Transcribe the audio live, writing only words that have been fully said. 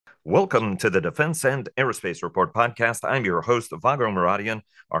Welcome to the Defense and Aerospace Report podcast. I'm your host, Vago Muradian.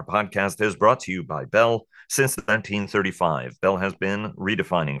 Our podcast is brought to you by Bell. Since 1935, Bell has been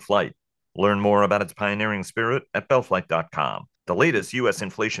redefining flight. Learn more about its pioneering spirit at bellflight.com. The latest U.S.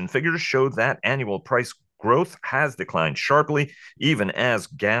 inflation figures show that annual price growth has declined sharply, even as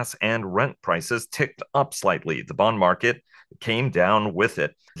gas and rent prices ticked up slightly. The bond market came down with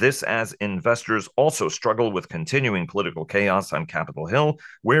it. This as investors also struggle with continuing political chaos on Capitol Hill,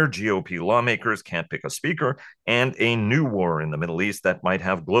 where GOP lawmakers can't pick a speaker, and a new war in the Middle East that might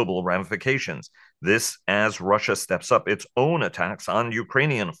have global ramifications. This as Russia steps up its own attacks on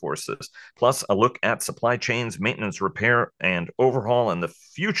Ukrainian forces, plus a look at supply chains, maintenance, repair, and overhaul, and the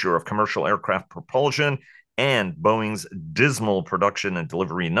future of commercial aircraft propulsion, and Boeing's dismal production and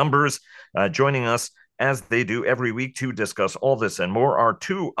delivery numbers. Joining us as they do every week to discuss all this and more are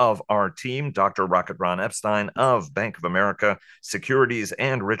two of our team, Dr. Rocket Ron Epstein of Bank of America Securities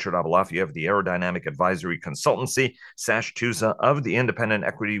and Richard Abalafia of the Aerodynamic Advisory Consultancy. Sash Tusa of the independent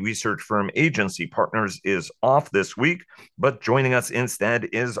equity research firm Agency Partners is off this week, but joining us instead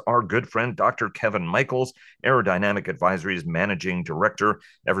is our good friend, Dr. Kevin Michaels, Aerodynamic Advisory's managing director.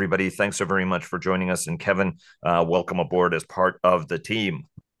 Everybody, thanks so very much for joining us. And Kevin, welcome aboard as part of the team.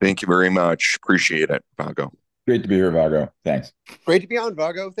 Thank you very much. Appreciate it, Vago. Great to be here, Vago. Thanks. Great to be on,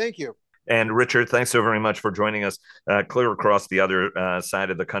 Vago. Thank you. And Richard, thanks so very much for joining us clear across the other side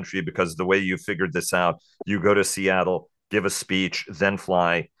of the country, because the way you figured this out, you go to Seattle, give a speech, then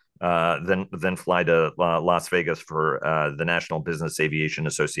fly, then fly to Las Vegas for the National Business Aviation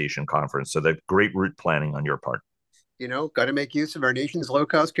Association conference. So the great route planning on your part. You know, got to make use of our nation's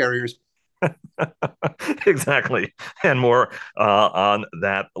low-cost carriers. Exactly. And more on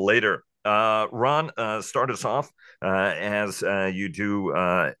that later. Ron, start us off as you do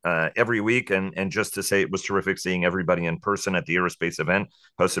every week. And just to say, it was terrific seeing everybody in person at the Aerospace event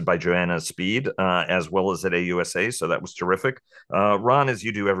hosted by Joanna Speed, as well as at AUSA. So that was terrific. Ron, as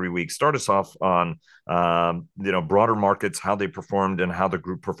you do every week, start us off on broader markets, how they performed and how the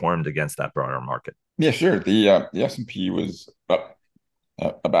group performed against that broader market. Yeah, sure. The S&P was up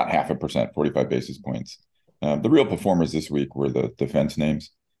about 0.5%, 45 basis points. The real performers this week were the defense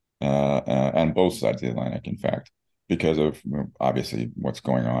names on both sides of the Atlantic, in fact, because of obviously what's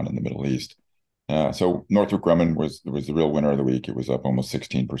going on in the Middle East. So Northrop Grumman was the real winner of the week. It was up almost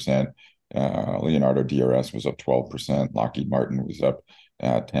 16%. Leonardo DRS was up 12%. Lockheed Martin was up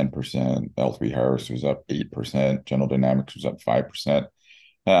 10%. L3Harris was up 8%. General Dynamics was up 5%.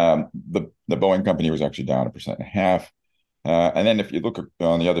 The Boeing company was actually down 1.5%. And then if you look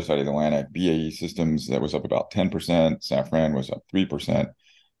on the other side of the Atlantic, BAE Systems, that was up about 10%, Safran was up 3%,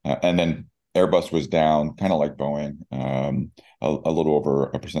 and then Airbus was down, kind of like Boeing, a little over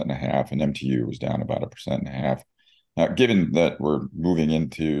 1.5%, and MTU was down about 1.5%. Given that we're moving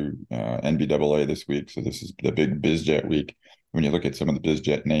into NBAA this week, so this is the big BizJet week, when you look at some of the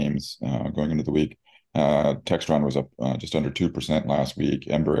BizJet names going into the week, Textron was up just under 2% last week,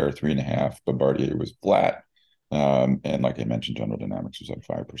 Embraer 3.5%, Bombardier was flat. And like I mentioned, General Dynamics was at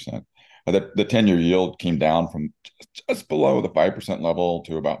 5%. The 10-year yield came down from just below the 5% level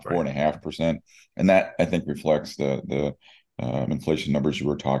to about 4.5%. And that, I think, reflects the inflation numbers you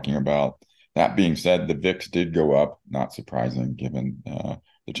were talking about. That being said, the VIX did go up, not surprising given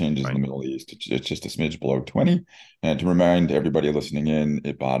the changes in the Middle East. It's just a smidge below 20. And to remind everybody listening in,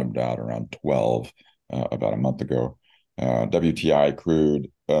 it bottomed out around 12 about a month ago. WTI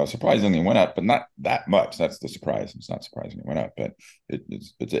crude surprisingly went up, but not that much. That's the surprise. It's not surprising it went up, but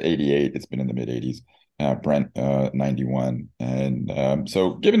it's at 88. It's been in the mid 80s. Brent 91. And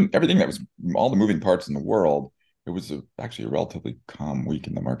so given everything that was all the moving parts in the world, it was actually a relatively calm week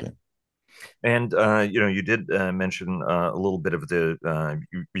in the market. And you did mention a little bit of the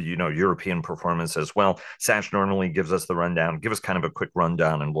European performance as well. Sash normally gives us the rundown. Give us kind of a quick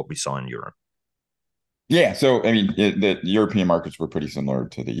rundown on what we saw in Europe. Yeah, so I mean, the European markets were pretty similar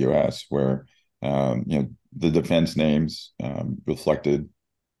to the U.S., where the defense names reflected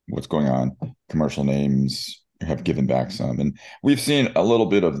what's going on. Commercial names have given back some, and we've seen a little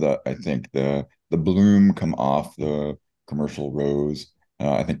bit of I think the bloom come off the commercial rose.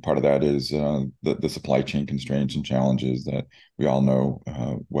 I think part of that is the supply chain constraints and challenges that we all know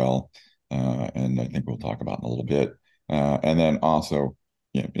well, and I think we'll talk about in a little bit. And then also,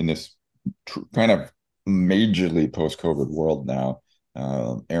 in this kind of majorly post-COVID world now,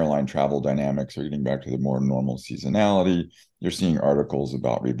 airline travel dynamics are getting back to the more normal seasonality. You're seeing articles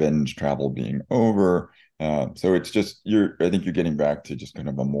about revenge travel being over. So it's just, I think you're getting back to just kind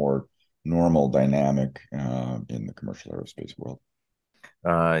of a more normal dynamic in the commercial aerospace world.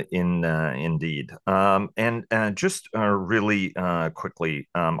 Indeed. And just really quickly,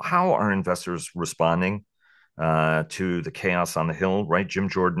 how are investors responding to the chaos on the Hill, right? Jim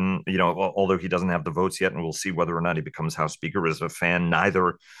Jordan, although he doesn't have the votes yet, and we'll see whether or not he becomes House Speaker, is a fan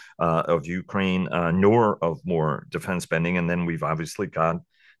neither of Ukraine nor of more defense spending. And then we've obviously got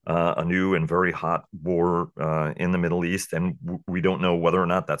a new and very hot war in the Middle East, and we don't know whether or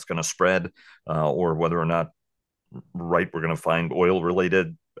not that's going to spread or whether or not, right, we're going to find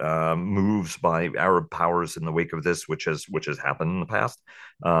oil-related moves by Arab powers in the wake of this, which has happened in the past.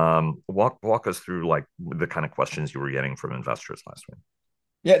 Walk us through like the kind of questions you were getting from investors last week.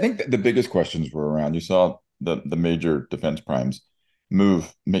 Yeah, I think the biggest questions were around. You saw the major defense primes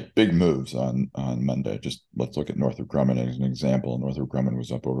make big moves on Monday. Just let's look at Northrop Grumman as an example. Northrop Grumman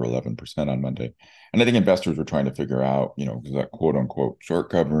was up over 11% on Monday, and I think investors were trying to figure out, was that quote unquote short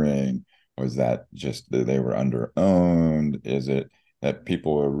covering? Was that just that they were under owned? Is it that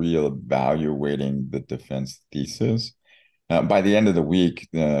people are reevaluating the defense thesis? By the end of the week,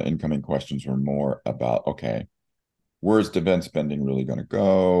 the incoming questions were more about, okay, where's defense spending really going to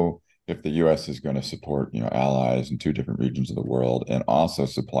go? If the U.S. is going to support, allies in two different regions of the world and also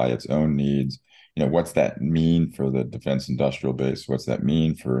supply its own needs, what's that mean for the defense industrial base? What's that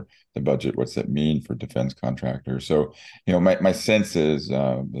mean for the budget? What's that mean for defense contractors? So, my sense is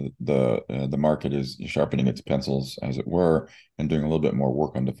the market is sharpening its pencils, as it were, and doing a little bit more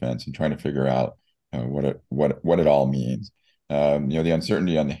work on defense and trying to figure out what it all means. The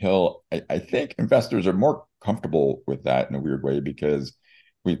uncertainty on the Hill, I think investors are more comfortable with that in a weird way because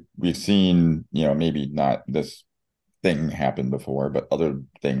we've seen, maybe not this thing happen before, but other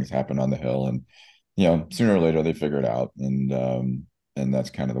things happen on the Hill, and sooner or later they figure it out, and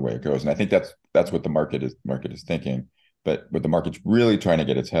that's kind of the way it goes. And I think that's what the market is thinking. But what the market's really trying to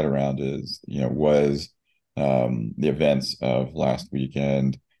get its head around is, was the events of last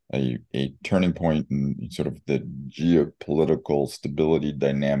weekend a turning point in sort of the geopolitical stability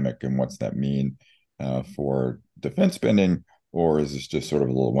dynamic, and what's that mean for defense spending, or is this just sort of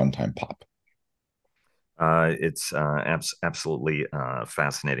a little one-time pop? It's absolutely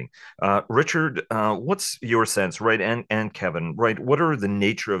fascinating. Richard, what's your sense, right? And Kevin, right? What are the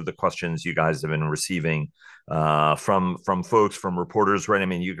nature of the questions you guys have been receiving from folks, from reporters, right? I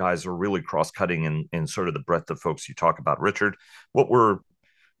mean, you guys are really cross-cutting in sort of the breadth of folks you talk about. Richard, what were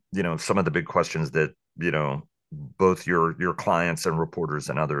some of the big questions that both your clients and reporters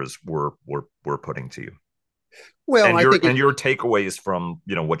and others were putting to you? Well, I think your takeaways from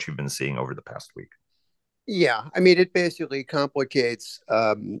what you've been seeing over the past week. yeah, I mean, it basically complicates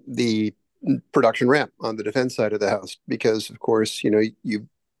the production ramp on the defense side of the house because, of course, you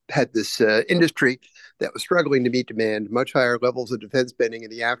had this industry that was struggling to meet demand, much higher levels of defense spending in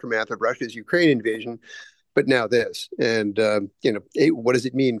the aftermath of Russia's Ukraine invasion. But now this, and what does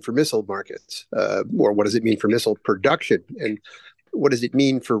it mean for missile markets, or what does it mean for missile production, and what does it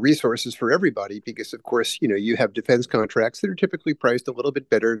mean for resources for everybody? Because of course, you have defense contracts that are typically priced a little bit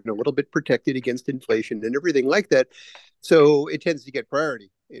better and a little bit protected against inflation and everything like that. So it tends to get priority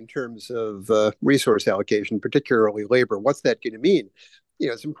in terms of resource allocation, particularly labor. What's that going to mean?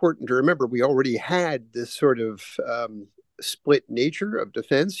 It's important to remember we already had this sort of split nature of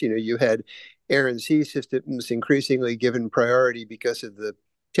defense. You had air and sea systems increasingly given priority because of the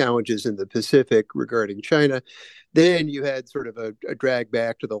challenges in the Pacific regarding China. Then you had sort of a drag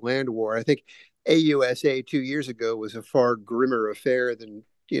back to the land war. I think AUSA 2 years ago was a far grimmer affair than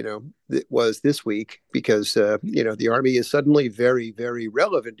it was this week because the Army is suddenly very, very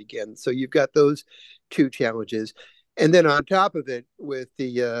relevant again. So you've got those two challenges, and then on top of it, with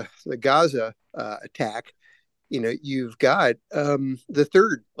the Gaza attack, you've got the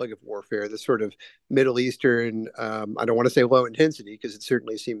third leg of warfare, the sort of Middle Eastern. I don't want to say low intensity because it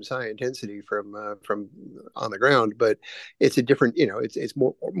certainly seems high intensity from on the ground, but it's a different. It's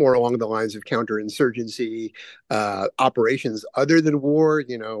more along the lines of counterinsurgency operations other than war.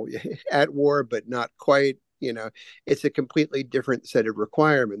 At war, but not quite. It's a completely different set of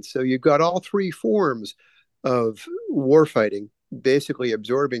requirements. So you've got all three forms of warfighting basically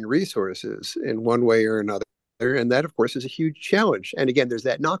absorbing resources in one way or another. And that, of course, is a huge challenge. And again, there's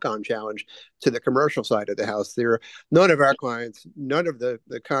that knock-on challenge to the commercial side of the house. None of our clients, none of the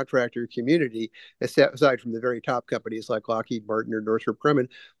contractor community, aside from the very top companies like Lockheed Martin or Northrop Grumman,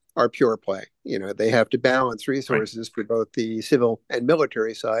 are pure play. They have to balance resources for both the civil and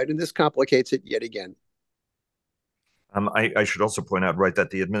military side, and this complicates it yet again. I should also point out, right, that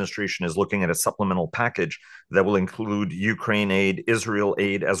the administration is looking at a supplemental package that will include Ukraine aid, Israel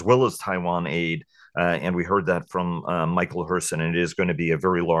aid, as well as Taiwan aid. And we heard that from Michael Herson, and it is going to be a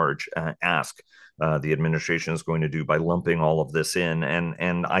very large ask the administration is going to do by lumping all of this in,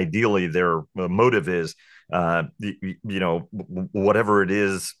 and ideally their motive is whatever it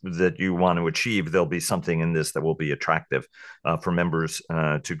is that you want to achieve, there'll be something in this that will be attractive for members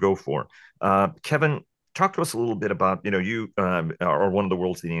to go for. Kevin, talk to us a little bit about, you are one of the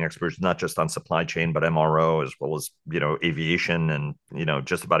world's leading experts, not just on supply chain, but MRO, as well as, aviation and,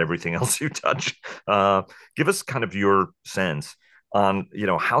 just about everything else you touch. Give us kind of your sense on,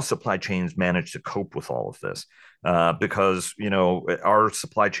 how supply chains manage to cope with all of this. Because, our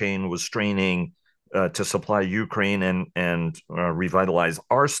supply chain was straining to supply Ukraine and revitalize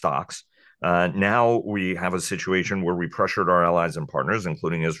our stocks. Now we have a situation where we pressured our allies and partners,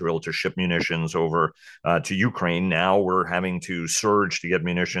 including Israel, to ship munitions over to Ukraine. Now we're having to surge to get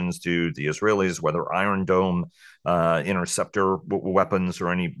munitions to the Israelis, whether Iron Dome, interceptor weapons,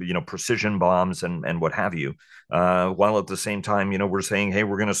 or any precision bombs and what have you. While at the same time, we're saying, hey,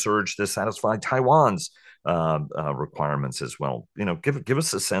 we're going to surge to satisfy Taiwan's requirements as well. Give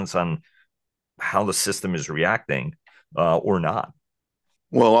us a sense on how the system is reacting or not.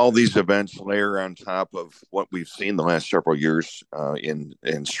 Well, all these events layer on top of what we've seen the last several years in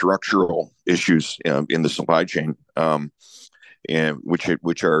structural issues in the supply chain, and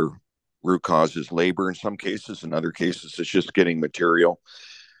which are root causes labor in some cases. In other cases, it's just getting material.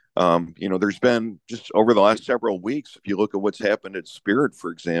 There's been just over the last several weeks, if you look at what's happened at Spirit,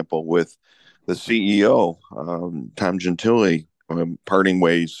 for example, with the CEO, Tom Gentile, parting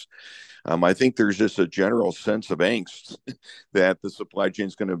ways. I think there's just a general sense of angst that the supply chain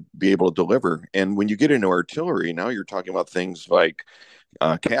is going to be able to deliver. And when you get into artillery, now you're talking about things like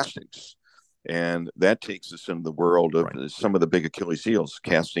castings. And that takes us into the world of some of the big Achilles heels,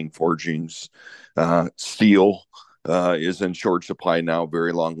 casting, forgings, steel is in short supply now,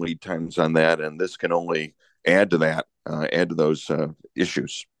 very long lead times on that. And this can only add to that, add to those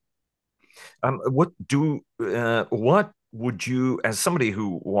issues. What would you, as somebody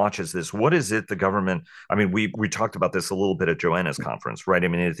who watches this, what is it the government, I mean, we talked about this a little bit at Joanna's conference, right? I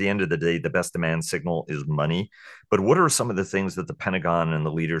mean, at the end of the day, the best demand signal is money. But what are some of the things that the Pentagon and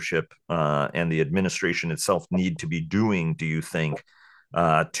the leadership and the administration itself need to be doing, do you think,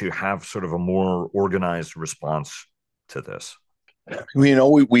 to have sort of a more organized response to this?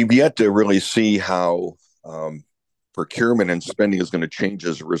 We've yet to really see how procurement and spending is going to change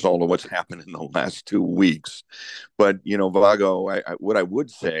as a result of what's happened in the last 2 weeks. But, Vago, what I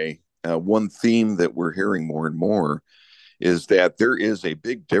would say, one theme that we're hearing more and more is that there is a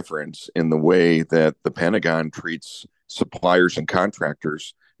big difference in the way that the Pentagon treats suppliers and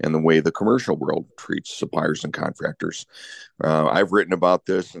contractors and the way the commercial world treats suppliers and contractors. I've written about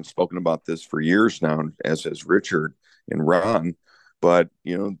this and spoken about this for years now, as has Richard and Ron. But,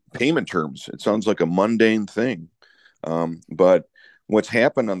 payment terms, it sounds like a mundane thing. But what's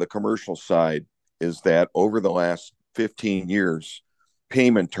happened on the commercial side is that over the last 15 years,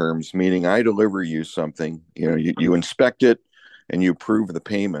 payment terms, meaning I deliver you something, you inspect it and you approve the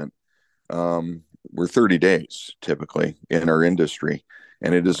payment, we're 30 days typically in our industry.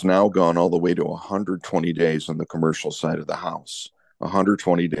 And it has now gone all the way to 120 days on the commercial side of the house.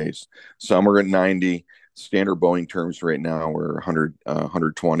 120 days. Some are at 90. Standard Boeing terms right now are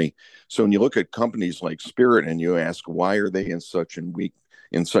 120. So when you look at companies like Spirit and you ask why are they in such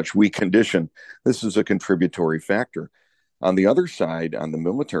weak condition, this is a contributory factor. On the other side, on the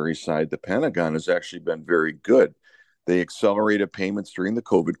military side, the Pentagon has actually been very good. They accelerated payments during the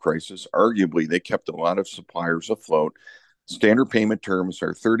COVID crisis. Arguably, they kept a lot of suppliers afloat. Standard payment terms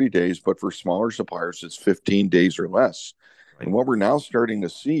are 30 days, but for smaller suppliers, it's 15 days or less. And what we're now starting to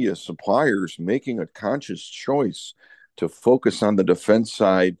see is suppliers making a conscious choice to focus on the defense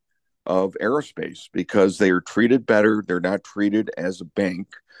side of aerospace because they are treated better. They're not treated as a bank.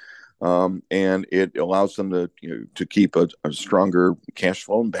 And it allows them to keep a stronger cash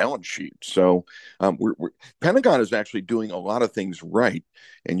flow and balance sheet. So Pentagon is actually doing a lot of things right.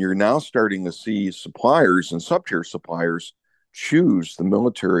 And you're now starting to see suppliers and sub-tier suppliers choose the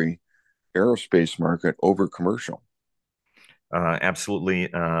military aerospace market over commercial. Absolutely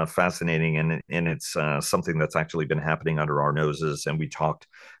fascinating, and it's something that's actually been happening under our noses. And we've talked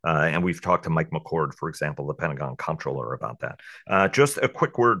to Mike McCord, for example, the Pentagon comptroller, about that. Just a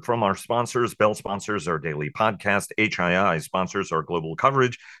quick word from our sponsors. Bell sponsors our daily podcast. HII sponsors our global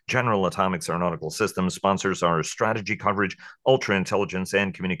coverage. General Atomics Aeronautical Systems sponsors our strategy coverage. Ultra Intelligence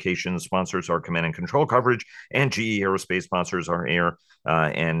and Communications sponsors our command and control coverage, and GE Aerospace sponsors our air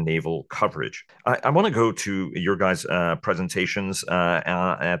and naval coverage. I want to go to your guys' presentations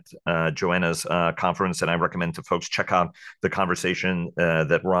at Joanna's conference, and I recommend to folks check out the conversation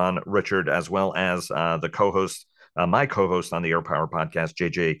that Ron, Richard, as well as the co-host my co-host on the Air Power podcast,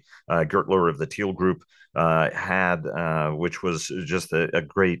 JJ Gertler of the Teal Group, had, which was just a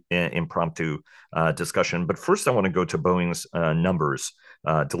great impromptu discussion. But first, I want to go to Boeing's numbers,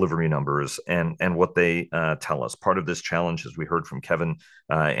 delivery numbers, and what they tell us. Part of this challenge, as we heard from Kevin,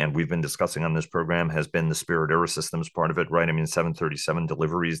 and we've been discussing on this program, has been the Spirit AeroSystems part of it, right? I mean, 737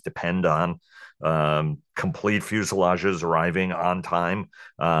 deliveries depend on complete fuselages arriving on time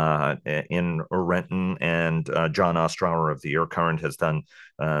in Renton, and John Ostrower of the Air Current has done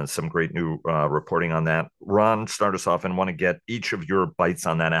some great new reporting on that. Ron, start us off, and want to get each of your bites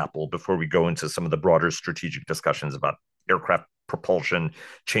on that apple before we go into some of the broader strategic discussions about aircraft propulsion,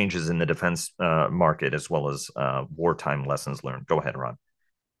 changes in the defense market, as well as wartime lessons learned. Go ahead, Ron.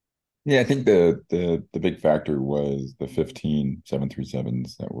 Yeah, I think the big factor was the 15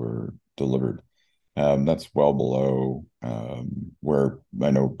 737s that were delivered. That's well below where I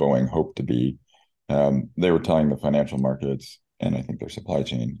know Boeing hoped to be. They were telling the financial markets and I think their supply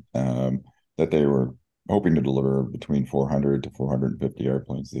chain that they were hoping to deliver between 400 to 450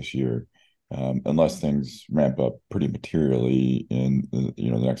 airplanes this year, unless things ramp up pretty materially in the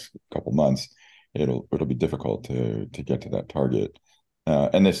next couple months. It'll be difficult to get to that target.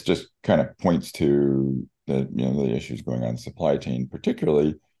 And this just kind of points to the issues going on in supply chain,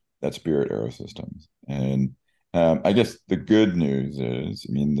 particularly at Spirit AeroSystems. And I guess the good news is,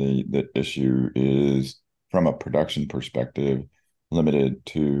 I mean, the issue is from a production perspective, limited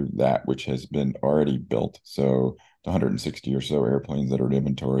to that which has been already built. So the 160 or so airplanes that are in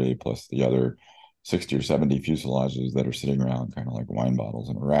inventory, plus the other 60 or 70 fuselages that are sitting around kind of like wine bottles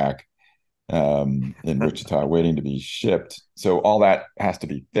in a rack in Wichita waiting to be shipped. So all that has to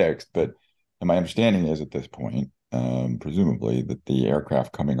be fixed. But my understanding is at this point, presumably, that the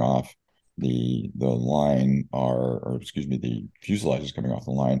aircraft coming off the line the fuselages coming off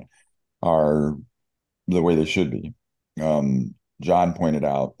the line are the way they should be. John pointed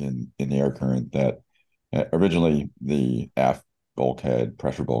out in the Air Current that originally the aft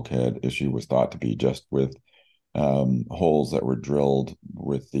pressure bulkhead issue was thought to be just with holes that were drilled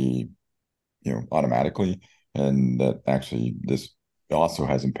with the automatically, and that actually this also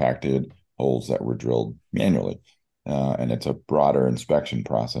has impacted holes that were drilled manually. And it's a broader inspection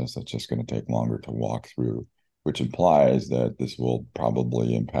process that's just going to take longer to walk through, which implies that this will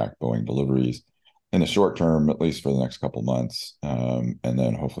probably impact Boeing deliveries in the short term, at least for the next couple months. And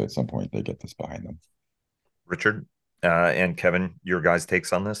then hopefully at some point they get this behind them. Richard and Kevin, your guys'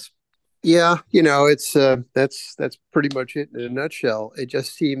 takes on this? Yeah, it's that's pretty much it in a nutshell. It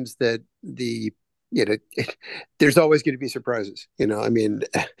just seems that there's always going to be surprises, I mean,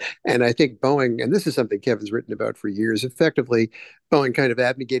 and I think Boeing, and this is something Kevin's written about for years, effectively, Boeing kind of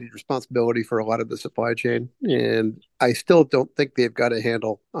abnegated responsibility for a lot of the supply chain. And I still don't think they've got a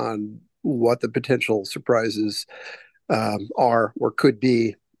handle on what the potential surprises are or could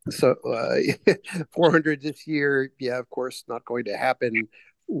be. So 400 this year, yeah, of course, not going to happen.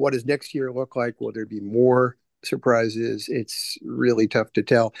 What does next year look like? Will there be more surprises? It's really tough to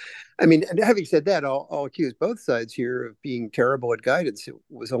tell. I mean, and having said that, I'll accuse both sides here of being terrible at guidance. It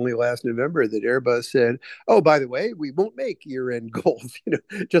was only last November that Airbus said, "Oh, by the way, we won't make year-end goals,"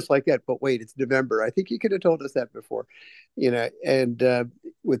 just like that. But wait, it's November. I think you could have told us that before, And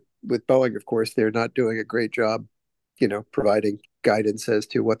with Boeing, of course, they're not doing a great job, providing guidance as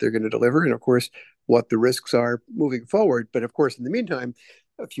to what they're going to deliver, and of course, what the risks are moving forward. But of course, in the meantime,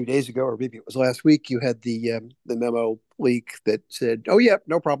 a few days ago, or maybe it was last week, you had the memo leak that said, "Oh yeah,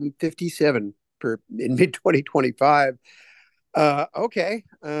 no problem, 57 in mid 2025." Okay,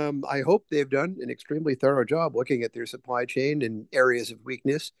 I hope they've done an extremely thorough job looking at their supply chain and areas of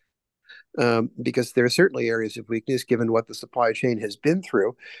weakness, because there are certainly areas of weakness given what the supply chain has been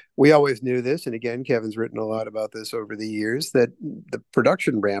through. We always knew this, and again, Kevin's written a lot about this over the years, that the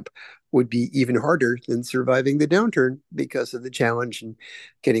production ramp would be even harder than surviving the downturn because of the challenge in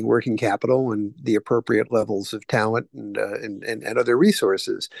getting working capital and the appropriate levels of talent and other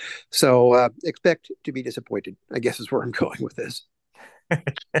resources. So expect to be disappointed, I guess is where I'm going with this.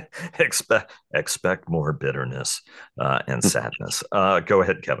 expect more bitterness and sadness. Go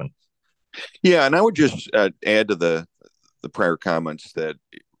ahead, Kevin. Yeah, and I would just add to the prior comments that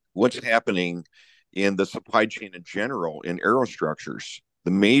what's happening in the supply chain in general in aerostructures,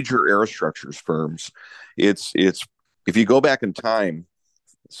 the major aerostructures firms, it's if you go back in time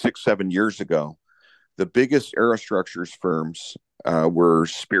 6-7 years ago, the biggest aerostructures firms were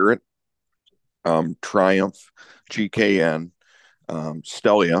Spirit, Triumph, GKN,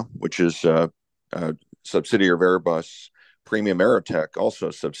 Stelia, which is a subsidiary of Airbus, Premium Aerotech, also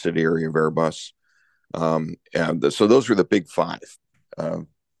a subsidiary of Airbus. And so those were the big five, in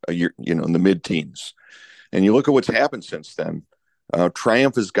the mid-teens. And you look at what's happened since then.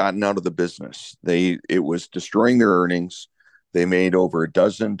 Triumph has gotten out of the business. It was destroying their earnings. They made over a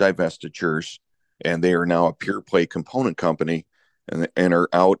dozen divestitures, and they are now a pure play component company and are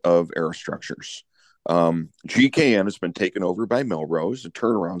out of aerostructures. GKN has been taken over by Melrose, a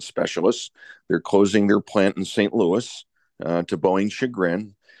turnaround specialist. They're closing their plant in St. Louis to Boeing's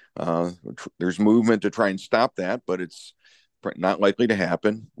chagrin. There's movement to try and stop that, but it's not likely to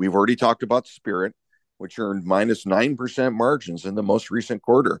happen. We've already talked about Spirit, which earned minus 9% margins in the most recent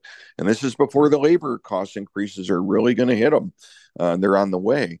quarter. And this is before the labor cost increases are really going to hit them. They're on the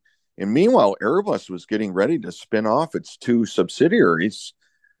way. And meanwhile, Airbus was getting ready to spin off its two subsidiaries,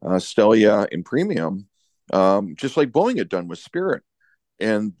 Stelia and Premium, just like Boeing had done with Spirit.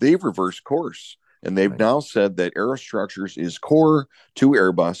 And they've reversed course. And they've now said that Aerostructures is core to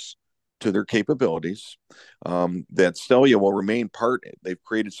Airbus, to their capabilities, that Stelia will remain part. They've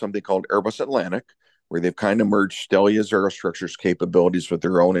created something called Airbus Atlantic, where they've kind of merged Stelia's Aerostructures capabilities with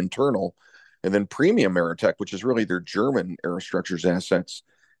their own internal. And then Premium Aerotech, which is really their German Aerostructures assets,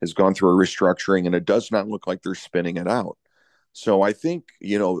 has gone through a restructuring, and it does not look like they're spinning it out. So I think,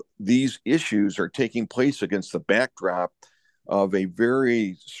 these issues are taking place against the backdrop of a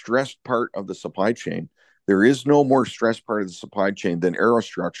very stressed part of the supply chain. There is no more stressed part of the supply chain than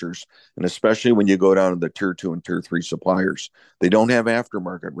aerostructures, and especially when you go down to the tier 2 and tier 3 suppliers. They don't have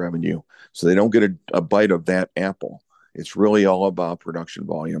aftermarket revenue, so they don't get a bite of that apple. It's really all about production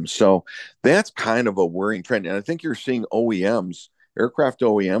volume. So that's kind of a worrying trend. And I think you're seeing aircraft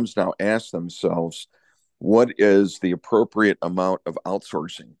OEMs now ask themselves, what is the appropriate amount of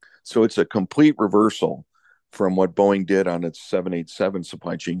outsourcing? So it's a complete reversal from what Boeing did on its 787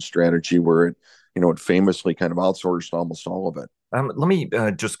 supply chain strategy, where it famously kind of outsourced almost all of it. Let me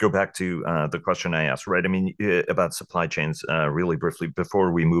just go back to the question I asked, right? I mean, about supply chains really briefly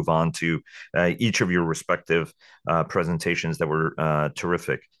before we move on to each of your respective presentations that were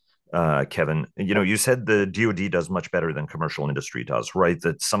terrific. Kevin, you said the DoD does much better than commercial industry does, right?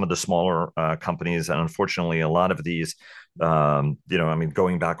 That some of the smaller companies, and unfortunately, a lot of these,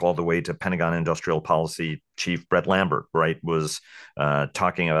 going back all the way to Pentagon Industrial Policy Chief Brett Lambert, right, was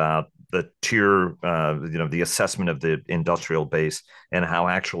talking about the tier, the assessment of the industrial base and how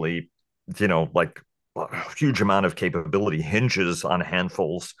actually, like a huge amount of capability hinges on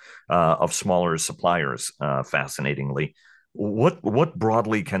handfuls of smaller suppliers, fascinatingly. What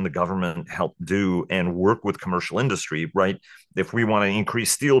broadly can the government help do and work with commercial industry, right? If we want to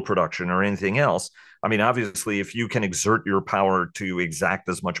increase steel production or anything else, I mean, obviously, if you can exert your power to exact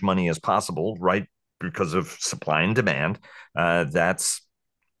as much money as possible, right, because of supply and demand, that's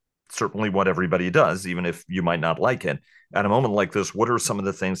certainly what everybody does, even if you might not like it. At a moment like this, what are some of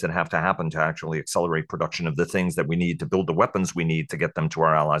the things that have to happen to actually accelerate production of the things that we need to build the weapons we need to get them to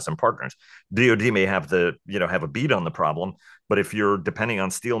our allies and partners? DoD may have have a beat on the problem, but if you're depending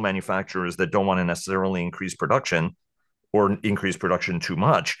on steel manufacturers that don't want to necessarily increase production or increase production too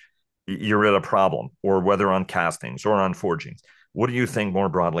much, you're at a problem. Or whether on castings or on forgings. What do you think more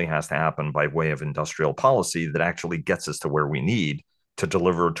broadly has to happen by way of industrial policy that actually gets us to where we need to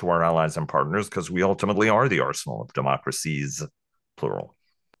deliver to our allies and partners, because we ultimately are the arsenal of democracies, plural?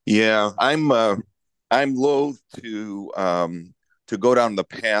 Yeah, I'm loath to go down the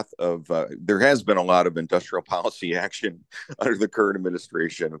path of there has been a lot of industrial policy action under the current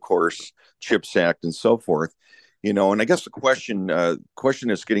administration, of course, CHIPS Act and so forth. And I guess the question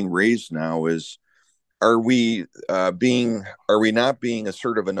that's getting raised now is, are we not being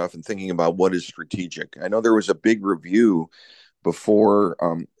assertive enough in thinking about what is strategic? I know there was a big review before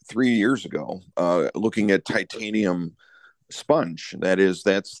 3 years ago, looking at titanium sponge.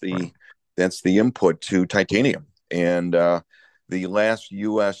 That's the input to titanium, and the last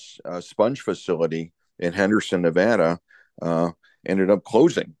U.S. sponge facility in Henderson, Nevada, ended up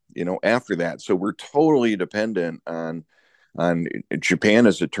closing. After that, so we're totally dependent on Japan,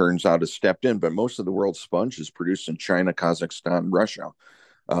 as it turns out, has stepped in, but most of the world's sponge is produced in China, Kazakhstan, Russia,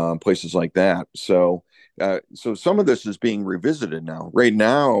 places like that. So some of this is being revisited now. Right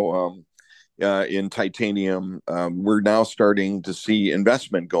now, in titanium, we're now starting to see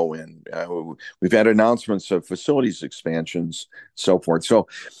investment go in. We've had announcements of facilities expansions, so forth. So,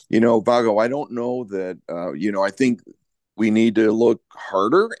 Vago, I don't know that, I think we need to look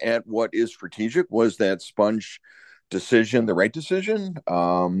harder at what is strategic. Was that sponge decision the right decision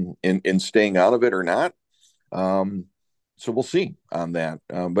in staying out of it or not? So we'll see on that.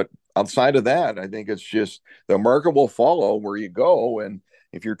 But outside of that, I think it's just the market will follow where you go. And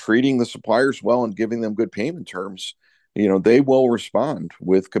if you're treating the suppliers well and giving them good payment terms, they will respond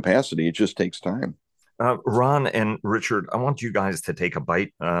with capacity. It just takes time. Ron and Richard, I want you guys to take a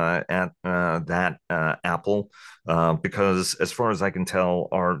bite at that apple because, as far as I can tell,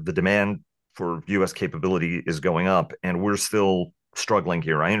 the demand for U.S. capability is going up, and we're still struggling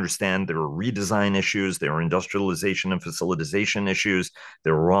here. I understand there are redesign issues, there are industrialization and facilitization issues,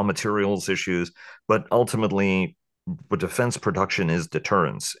 there are raw materials issues, but ultimately, what defense production is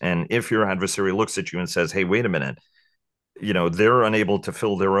deterrence. And if your adversary looks at you and says, "Hey, wait a minute," they're unable to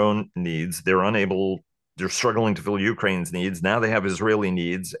fill their own needs, they're struggling to fill Ukraine's needs, now they have Israeli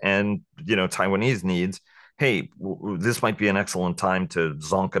needs and Taiwanese needs. Hey, this might be an excellent time to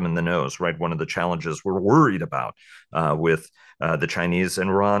zonk them in the nose, right? One of the challenges we're worried about with the Chinese.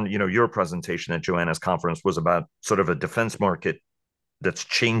 And Ron, your presentation at Joanna's conference was about sort of a defense market that's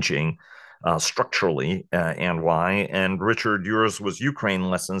changing structurally and why. And Richard, yours was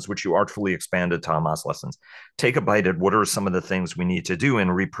Ukraine lessons, which you artfully expanded to Hamas lessons. Take a bite at what are some of the things we need to do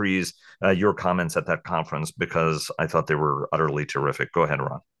and reprise your comments at that conference because I thought they were utterly terrific. Go ahead,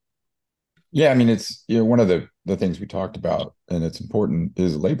 Ron. Yeah, I mean, it's one of the things we talked about, and it's important,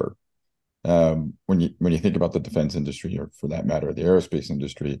 is labor. When you think about the defense industry, or for that matter, the aerospace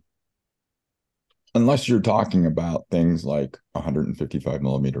industry, unless you're talking about things like 155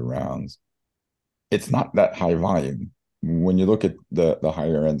 millimeter rounds, it's not that high volume. When you look at the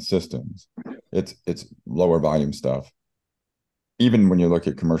higher end systems, it's lower volume stuff. Even when you look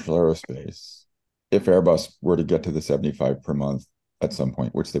at commercial aerospace, if Airbus were to get to the 75 per month at some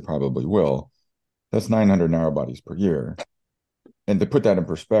point, which they probably will, that's 900 narrow bodies per year. And to put that in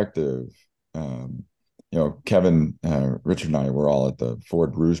perspective, Kevin, Richard, and I were all at the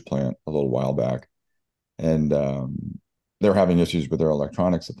Ford Rouge plant a little while back, and they're having issues with their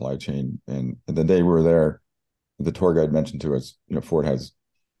electronic supply chain. And the day we were there, the tour guide mentioned to us, Ford has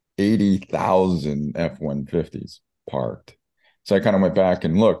 80,000 F-150s parked. So I kind of went back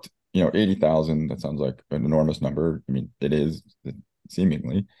and looked, 80,000, that sounds like an enormous number. I mean, it is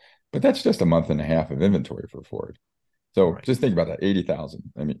seemingly, but that's just a month and a half of inventory for Ford. So Just think about that, 80,000.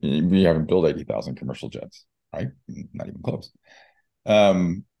 I mean, we haven't built 80,000 commercial jets, right? Not even close.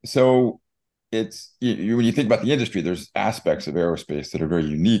 So it's when you think about the industry, there's aspects of aerospace that are very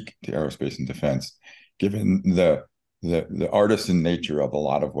unique to aerospace and defense, given the artisan nature of a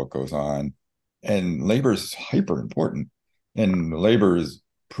lot of what goes on. And labor is hyper important, and labor is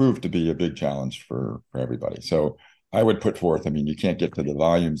proved to be a big challenge for everybody. So I would put forth, I mean, you can't get to the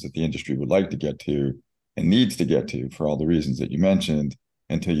volumes that the industry would like to get to and needs to get to for all the reasons that you mentioned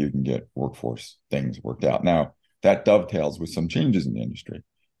until you can get workforce things worked out. Now, that dovetails with some changes in the industry.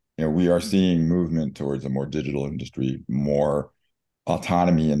 We are seeing movement towards a more digital industry, more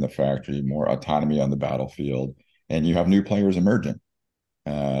autonomy in the factory, more autonomy on the battlefield, and you have new players emerging.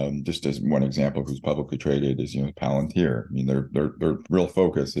 Just as one example, who's publicly traded is Palantir. I mean, their real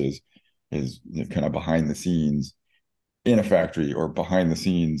focus is kind of behind the scenes in a factory or behind the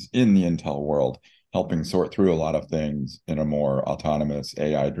scenes in the Intel world, helping sort through a lot of things in a more autonomous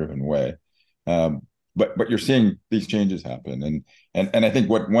AI-driven way. But you're seeing these changes happen, and I think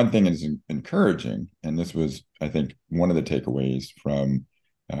one thing is encouraging, and this was, I think, one of the takeaways from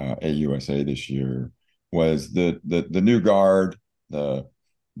AUSA this year, was the new guard, the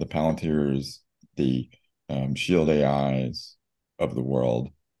Palantirs, the Shield AIs of the world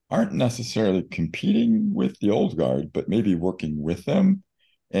aren't necessarily competing with the old guard, but maybe working with them.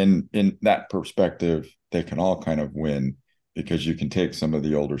 And in that perspective, they can all kind of win, because you can take some of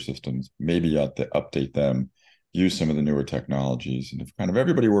the older systems, maybe update them, use some of the newer technologies. And if kind of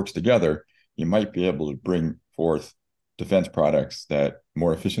everybody works together, you might be able to bring forth defense products that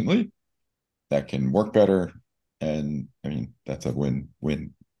more efficiently, that can work better. And I mean, that's a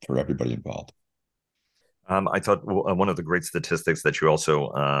win-win for everybody involved. I thought one of the great statistics that you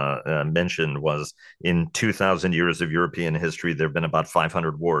also mentioned was in 2,000 years of European history, there have been about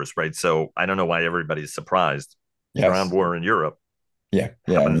 500 wars, right? So I don't know why everybody's surprised. Yes. Ground war in Europe. Yeah.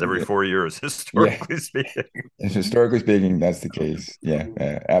 Happens every 4 years, historically speaking. Historically speaking, that's the case. Yeah,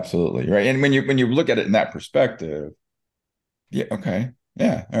 absolutely. Right. And when you look at it in that perspective, yeah, okay.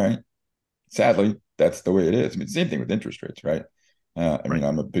 Yeah, all right. Sadly, that's the way it is. I mean, same thing with interest rates, right? I mean,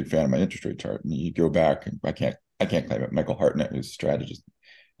 I'm a big fan of my interest rate chart. And you go back, and I can't claim it. Michael Hartnett, who's a strategist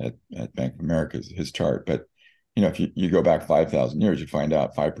at Bank of America, is his chart. But if you go back 5,000 years, you find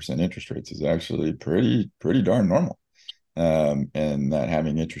out 5% interest rates is actually pretty darn normal. And that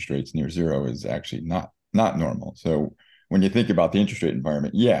having interest rates near zero is actually not normal. So when you think about the interest rate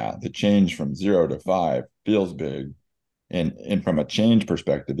environment, yeah, the change from 0 to 5 feels big, and from a change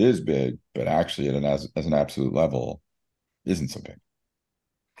perspective is big, but actually as an absolute level isn't so big.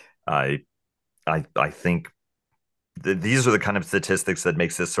 I think these are the kind of statistics that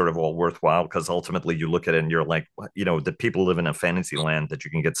makes this sort of all worthwhile, because ultimately you look at it and you're like, that people live in a fantasy land that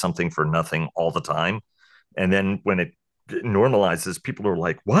you can get something for nothing all the time. And then when it normalizes, people are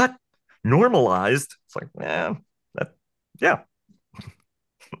like, what? Normalized? It's like, yeah,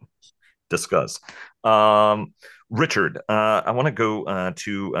 discuss. Richard, I want to go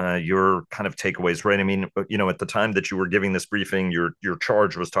to your kind of takeaways, right? I mean, at the time that you were giving this briefing, your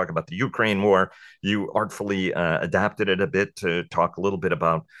charge was talking about the Ukraine war. You artfully adapted it a bit to talk a little bit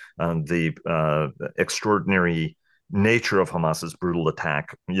about the extraordinary nature of Hamas's brutal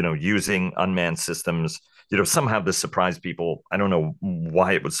attack, using unmanned systems. Somehow this surprised people. I don't know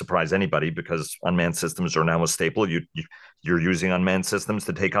why it would surprise anybody, because unmanned systems are now a staple. You're using unmanned systems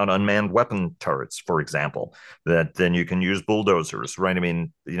to take out unmanned weapon turrets, for example, that then you can use bulldozers, right? I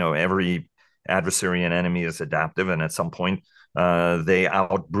mean, every adversary and enemy is adaptive, and at some point, they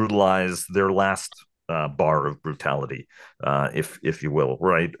out brutalize their last bar of brutality, if you will,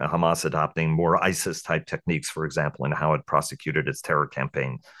 right? Hamas adopting more ISIS type techniques, for example, in how it prosecuted its terror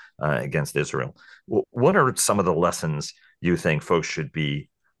campaign against Israel. What are some of the lessons you think folks should be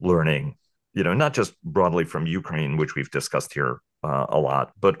learning, not just broadly from Ukraine, which we've discussed here a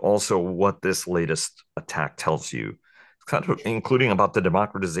lot, but also what this latest attack tells you, kind of including about the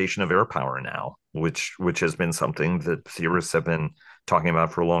democratization of air power now, which has been something that theorists have been talking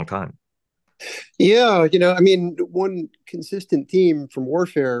about for a long time? Yeah, I mean, one consistent theme from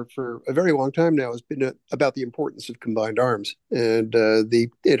warfare for a very long time now has been about the importance of combined arms and the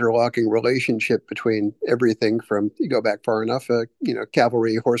interlocking relationship between everything from, you go back far enough,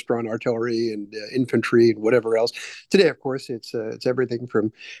 cavalry, horse-drawn artillery, and infantry, and whatever else. Today, of course, it's everything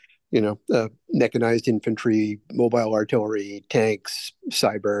from mechanized infantry, mobile artillery, tanks,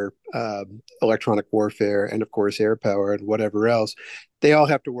 cyber, electronic warfare, and of course, air power and whatever else. They all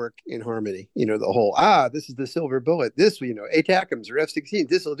have to work in harmony. The whole, this is the silver bullet. This, ATACMS or F-16,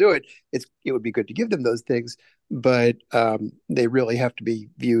 this will do it. It would be good to give them those things, but they really have to be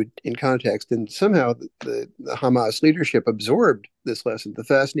viewed in context. And somehow the Hamas leadership absorbed this lesson. The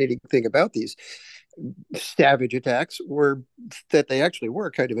fascinating thing about these savage attacks were that they actually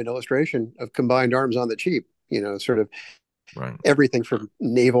were kind of an illustration of combined arms on the cheap, sort of right. Everything from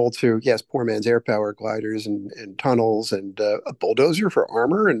naval to, yes, poor man's air power, gliders and tunnels, and a bulldozer for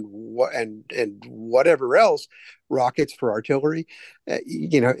armor, and whatever else, rockets for artillery.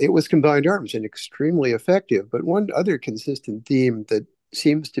 It was combined arms and extremely effective. But one other consistent theme that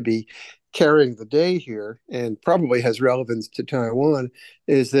seems to be carrying the day here, and probably has relevance to Taiwan,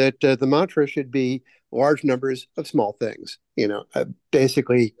 is that the mantra should be large numbers of small things.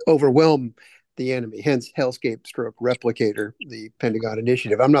 Basically overwhelm the enemy, hence Hellscape stroke Replicator, the Pentagon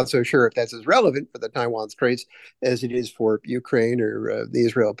initiative. I'm not so sure if that's as relevant for the Taiwan Straits as it is for Ukraine or the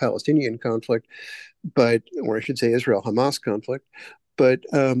Israel-Palestinian conflict, or I should say Israel-Hamas conflict. But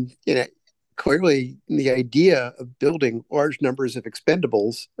clearly the idea of building large numbers of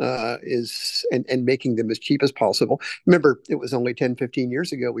expendables is and making them as cheap as possible. Remember, it was only 10, 15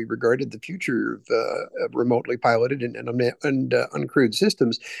 years ago we regarded the future of remotely piloted and uncrewed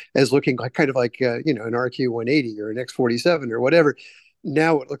systems as looking like kind of like an RQ-180 or an X-47 or whatever.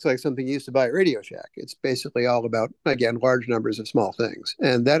 Now it looks like something you used to buy at Radio Shack. It's basically all about, again, large numbers of small things.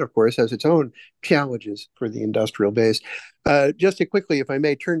 And that, of course, has its own challenges for the industrial base. Just to quickly, if I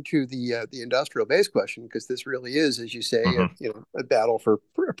may, turn to the industrial base question, because this really is, as you say, a battle for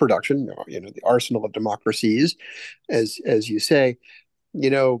production, the arsenal of democracies, as you say.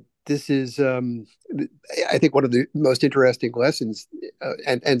 This is, I think, one of the most interesting lessons,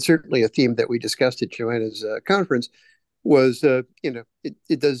 and certainly a theme that we discussed at Joanna's conference, was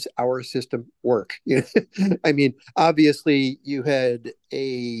does our system work? I mean, obviously you had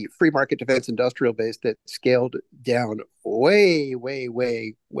a free market defense industrial base that scaled down way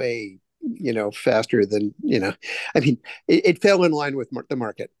faster than I mean, it fell in line with the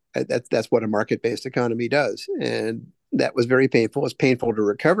market. That's what a market-based economy does, and that was very painful. It's painful to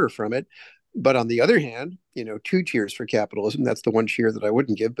recover from it. But on the other hand, two cheers for capitalism. That's the one cheer that I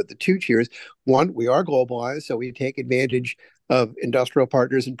wouldn't give, but the two cheers. One, we are globalized, so we take advantage of industrial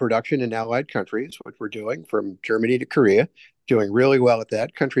partners in production in allied countries, which we're doing from Germany to Korea, doing really well at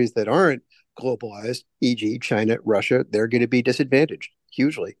that. Countries that aren't globalized, e.g. China, Russia, they're going to be disadvantaged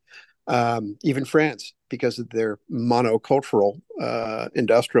hugely. Even France, because of their monocultural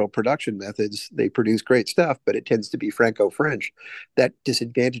industrial production methods, they produce great stuff, but it tends to be Franco-French. That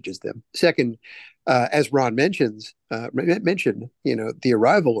disadvantages them. Second, as Ron mentioned, the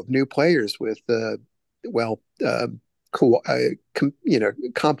arrival of new players with,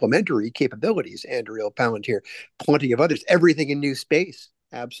 complementary capabilities. Anduril, Palantir, plenty of others. Everything in new space.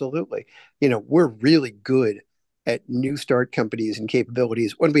 Absolutely. We're really good at new start companies and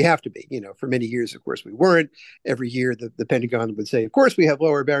capabilities when we have to be. For many years, of course, we weren't. Every year, the Pentagon would say, of course, we have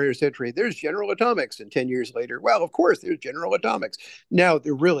lower barriers to entry. There's General Atomics. And 10 years later, well, of course, there's General Atomics. Now,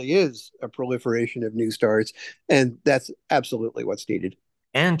 there really is a proliferation of new starts, and that's absolutely what's needed.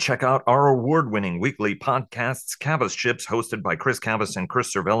 And check out our award-winning weekly podcasts, Cavas Chips, hosted by Chris Cavas and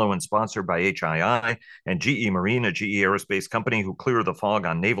Chris Cervello and sponsored by HII and GE Marine, a GE Aerospace company who clear the fog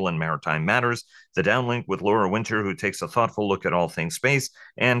on naval and maritime matters, The Downlink with Laura Winter, who takes a thoughtful look at all things space,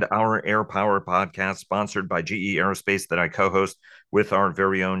 and our Air Power podcast, sponsored by GE Aerospace, that I co-host with our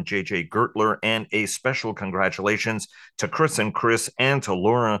very own JJ Gertler. And a special congratulations to Chris and to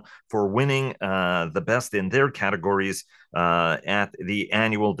Laura for winning the best in their categories at the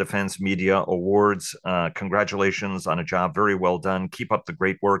annual Defense Media Awards. Congratulations on a job very well done. Keep up the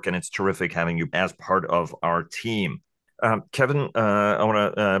great work, and it's terrific having you as part of our team. Kevin, I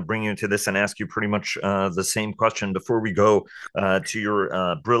want to bring you into this and ask you pretty much the same question before we go to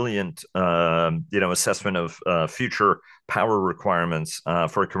your brilliant, assessment of future power requirements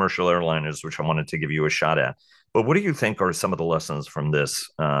for commercial airliners, which I wanted to give you a shot at. But what do you think are some of the lessons from this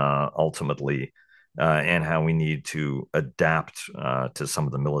ultimately, and how we need to adapt to some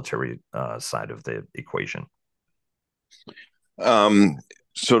of the military side of the equation?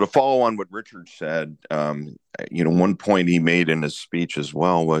 So to follow on what Richard said, one point he made in his speech as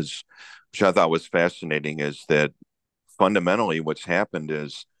well was, which I thought was fascinating, is that fundamentally what's happened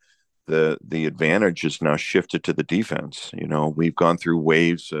is the advantage is now shifted to the defense. We've gone through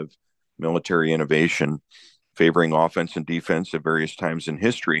waves of military innovation favoring offense and defense at various times in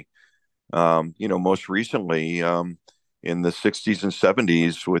history. Most recently in the 60s and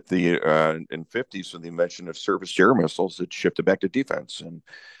 70s with and 50s with the invention of surface air missiles, it shifted back to defense,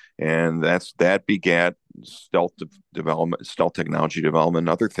 and that begat stealth development, stealth technology development, and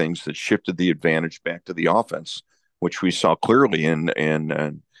other things that shifted the advantage back to the offense, which we saw clearly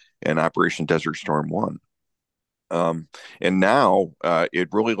in Operation Desert Storm 1. And now it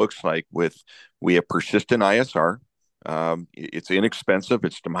really looks like we have persistent ISR. It's inexpensive.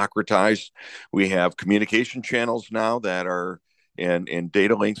 It's democratized. We have communication channels now that are and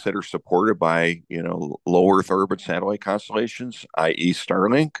data links that are supported by low Earth orbit satellite constellations, i.e.,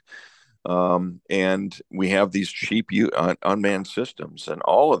 Starlink. And we have these cheap unmanned systems, and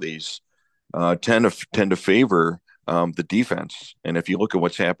all of these tend to favor the defense. And if you look at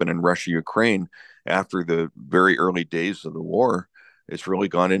what's happened in Russia, Ukraine, after the very early days of the war, it's really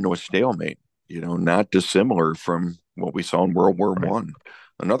gone into a stalemate. Not dissimilar from what we saw in World War One,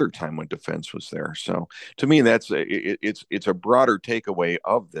 another time when defense was there. So to me, it's a broader takeaway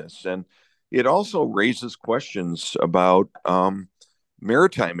of this, and it also raises questions about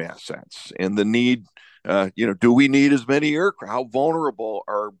maritime assets and the need. Do we need as many aircraft? How vulnerable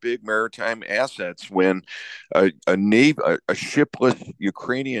are big maritime assets when a shipless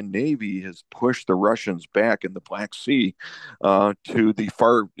Ukrainian navy has pushed the Russians back in the Black Sea to the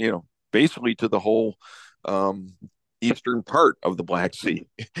far, basically to the whole eastern part of the Black Sea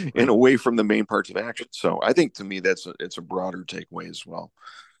and away from the main parts of action. So I think, to me, it's a broader takeaway as well.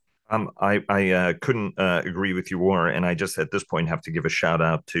 I couldn't agree with you more, and I just at this point have to give a shout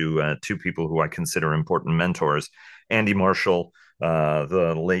out to two people who I consider important mentors. Andy Marshall,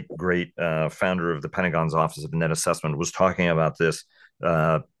 the late great founder of the Pentagon's Office of Net Assessment, was talking about this,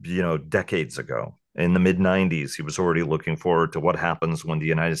 decades ago. In the mid-90s, he was already looking forward to what happens when the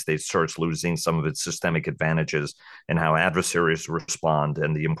United States starts losing some of its systemic advantages and how adversaries respond,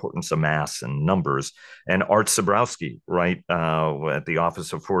 and the importance of mass and numbers. And Art Zebrowski, right, at the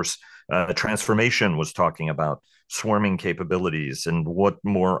Office of Force Transformation, was talking about swarming capabilities and what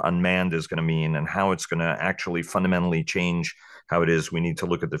more unmanned is going to mean and how it's going to actually fundamentally change how it is we need to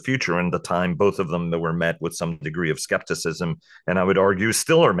look at the future. And the time both of them that were met with some degree of skepticism, and I would argue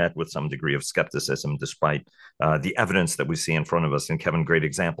still are met with some degree of skepticism despite the evidence that we see in front of us. And Kevin, great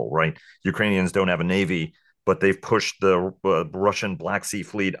example, right? Ukrainians don't have a navy, but they've pushed the Russian Black Sea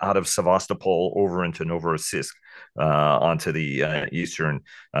Fleet out of Sevastopol over into Novorossiysk, onto the eastern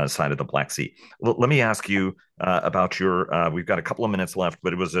side of the Black Sea. Let me ask you about we've got a couple of minutes left,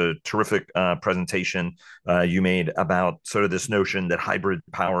 but it was a terrific presentation you made about sort of this notion that hybrid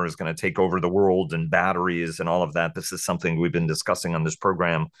power is going to take over the world, and batteries and all of that. This is something we've been discussing on this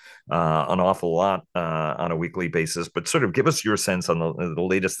program an awful lot on a weekly basis, but sort of give us your sense on the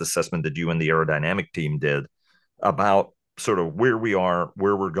latest assessment that you and the aerodynamic team did about sort of where we are,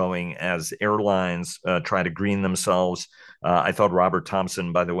 where we're going as airlines try to green themselves. I thought Robert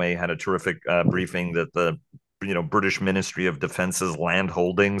Thompson, by the way, had a terrific briefing that the British Ministry of Defence's land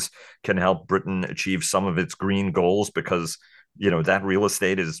holdings can help Britain achieve some of its green goals, because that real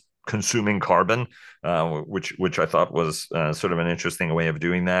estate is consuming carbon, which I thought was sort of an interesting way of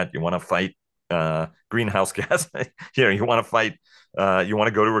doing that. You want to fight greenhouse gas. You want to fight. You want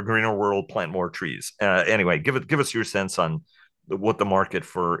to go to a greener world, plant more trees. Anyway, give us your sense on what the market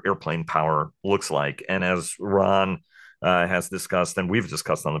for airplane power looks like. And as Ron has discussed, and we've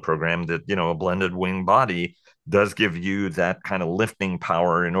discussed on the program, that a blended wing body does give you that kind of lifting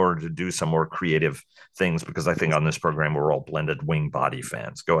power in order to do some more creative things. Because I think on this program we're all blended wing body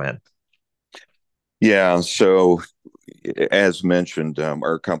fans. Go ahead. Yeah. So, as mentioned,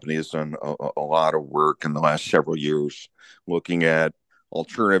 our company has done a lot of work in the last several years looking at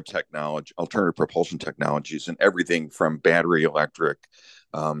alternative propulsion technologies, and everything from battery electric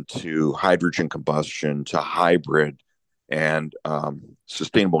to hydrogen combustion to hybrid and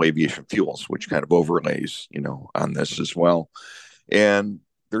sustainable aviation fuels, which kind of overlays, on this as well. And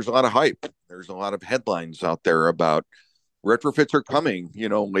there's a lot of hype. There's a lot of headlines out there about retrofits are coming.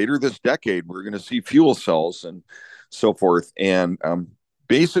 Later this decade, we're going to see fuel cells and so forth. And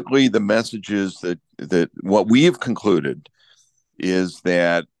basically, the message is that what we have concluded is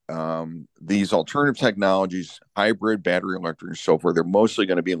that these alternative technologies, hybrid, battery electric, and so forth, they're mostly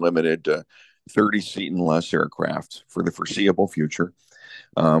going to be limited to 30-seat and less aircraft for the foreseeable future.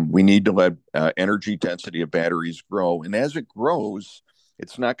 We need to let energy density of batteries grow. And as it grows,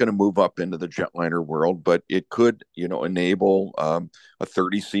 it's not going to move up into the jetliner world, but it could, enable a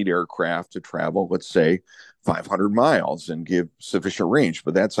 30-seat aircraft to travel, let's say, 500 miles and give sufficient range.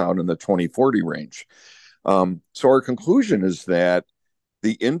 But that's out in the 2040 range. So our conclusion is that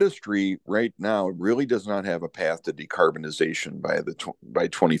the industry right now really does not have a path to decarbonization by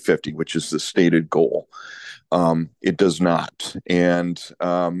 2050, which is the stated goal. It does not. And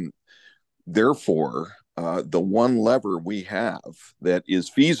therefore, the one lever we have that is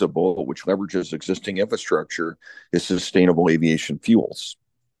feasible, which leverages existing infrastructure, is sustainable aviation fuels.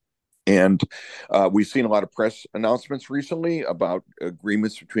 And we've seen a lot of press announcements recently about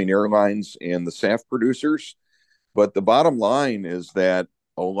agreements between airlines and the SAF producers. But the bottom line is that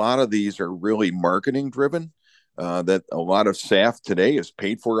a lot of these are really marketing driven, that a lot of SAF today is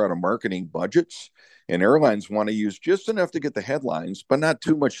paid for out of marketing budgets. And airlines want to use just enough to get the headlines, but not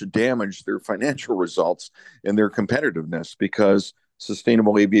too much to damage their financial results and their competitiveness, because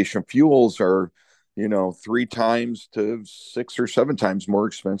sustainable aviation fuels are, 3 times to 6 or 7 times more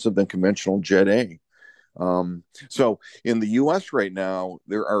expensive than conventional Jet A. So in the U.S. right now,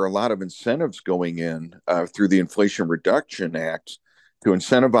 there are a lot of incentives going in through the Inflation Reduction Act to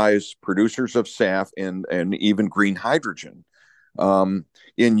incentivize producers of SAF and even green hydrogen.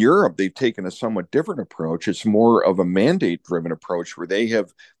 In Europe, they've taken a somewhat different approach. It's more of a mandate-driven approach, where they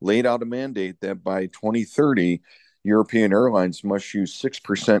have laid out a mandate that by 2030, European airlines must use 6%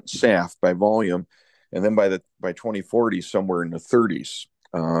 SAF by volume, and then by 2040, somewhere in the 30s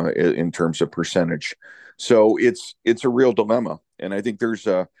in terms of percentage. So it's a real dilemma, and I think there's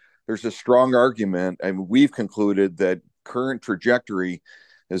a strong argument. I mean, we've concluded that current trajectory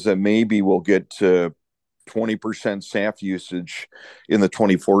is that maybe we'll get to 20% SAF usage in the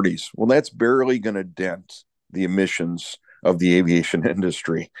 2040s. Well, that's barely going to dent the emissions of the aviation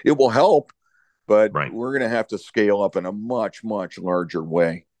industry. It will help, but Right. We're going to have to scale up in a much, much larger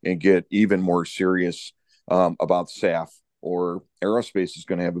way and get even more serious about SAF, or aerospace is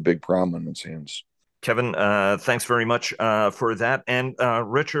going to have a big problem on its hands. Kevin, thanks very much for that. And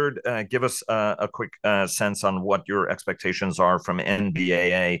Richard, give us a quick sense on what your expectations are from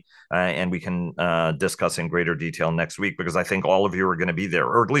NBAA, and we can discuss in greater detail next week, because I think all of you are going to be there,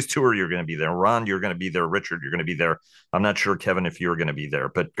 or at least 2 of you are going to be there. Ron, you're going to be there. Richard, you're going to be there. I'm not sure, Kevin, if you're going to be there,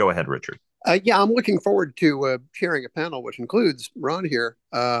 but go ahead, Richard. Yeah, I'm looking forward to chairing a panel, which includes Ron here,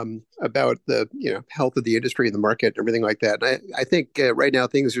 about the health of the industry and the market and everything like that. And I think right now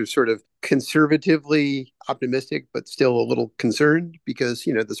things are sort of conservatively optimistic, but still a little concerned, because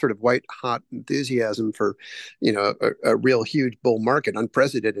the sort of white hot enthusiasm for a real huge bull market,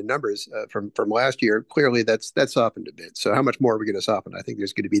 unprecedented numbers from last year. Clearly, that's softened a bit. So how much more are we going to soften? I think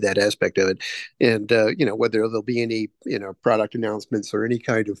there's going to be that aspect of it, and whether there'll be any product announcements or any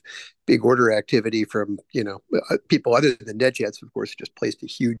kind of big order activity from people other than NetJets, of course, just placed a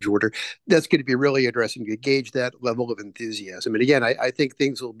huge order. That's going to be really interesting to gauge that level of enthusiasm. And again, I think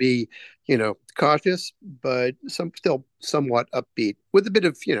things will be cautious, but still somewhat upbeat, with a bit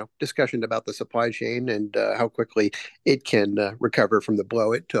of discussion about the supply chain and how quickly it can recover from the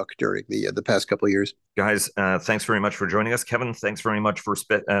blow it took during the past couple of years. Guys, thanks very much for joining us. Kevin, thanks very much for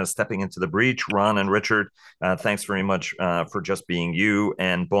stepping into the breach. Ron and Richard, thanks very much for just being you,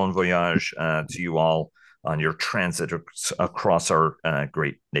 and bon voyage to you all on your transit across our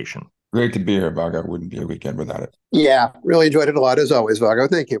great nation. Great to be here, Vago. Wouldn't be a weekend without it. Yeah, really enjoyed it a lot, as always, Vago.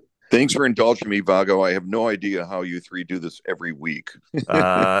 Thank you. Thanks for indulging me, Vago. I have no idea how you three do this every week.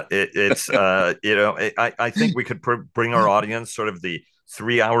 I think we could bring our audience sort of the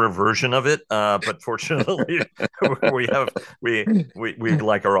 3 hour version of it, but fortunately we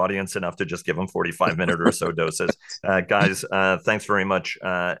like our audience enough to just give them 45-minute or so doses. Guys, thanks very much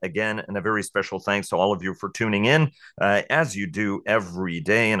again, and a very special thanks to all of you for tuning in, as you do every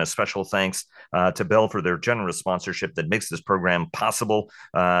day, and a special thanks to Bell for their generous sponsorship that makes this program possible.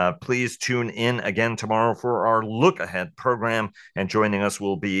 Please tune in again tomorrow for our Look Ahead program, and joining us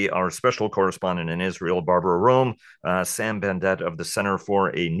will be our special correspondent in Israel, Barbara Rome, Sam Bendet of the Center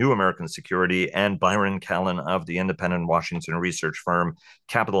for a New American Security, and Byron Callan of the independent Washington research firm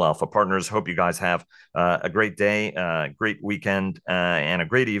Capital Alpha Partners. Hope you guys have a great day, great weekend, and a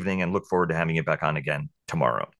great evening, and look forward to having you back on again tomorrow.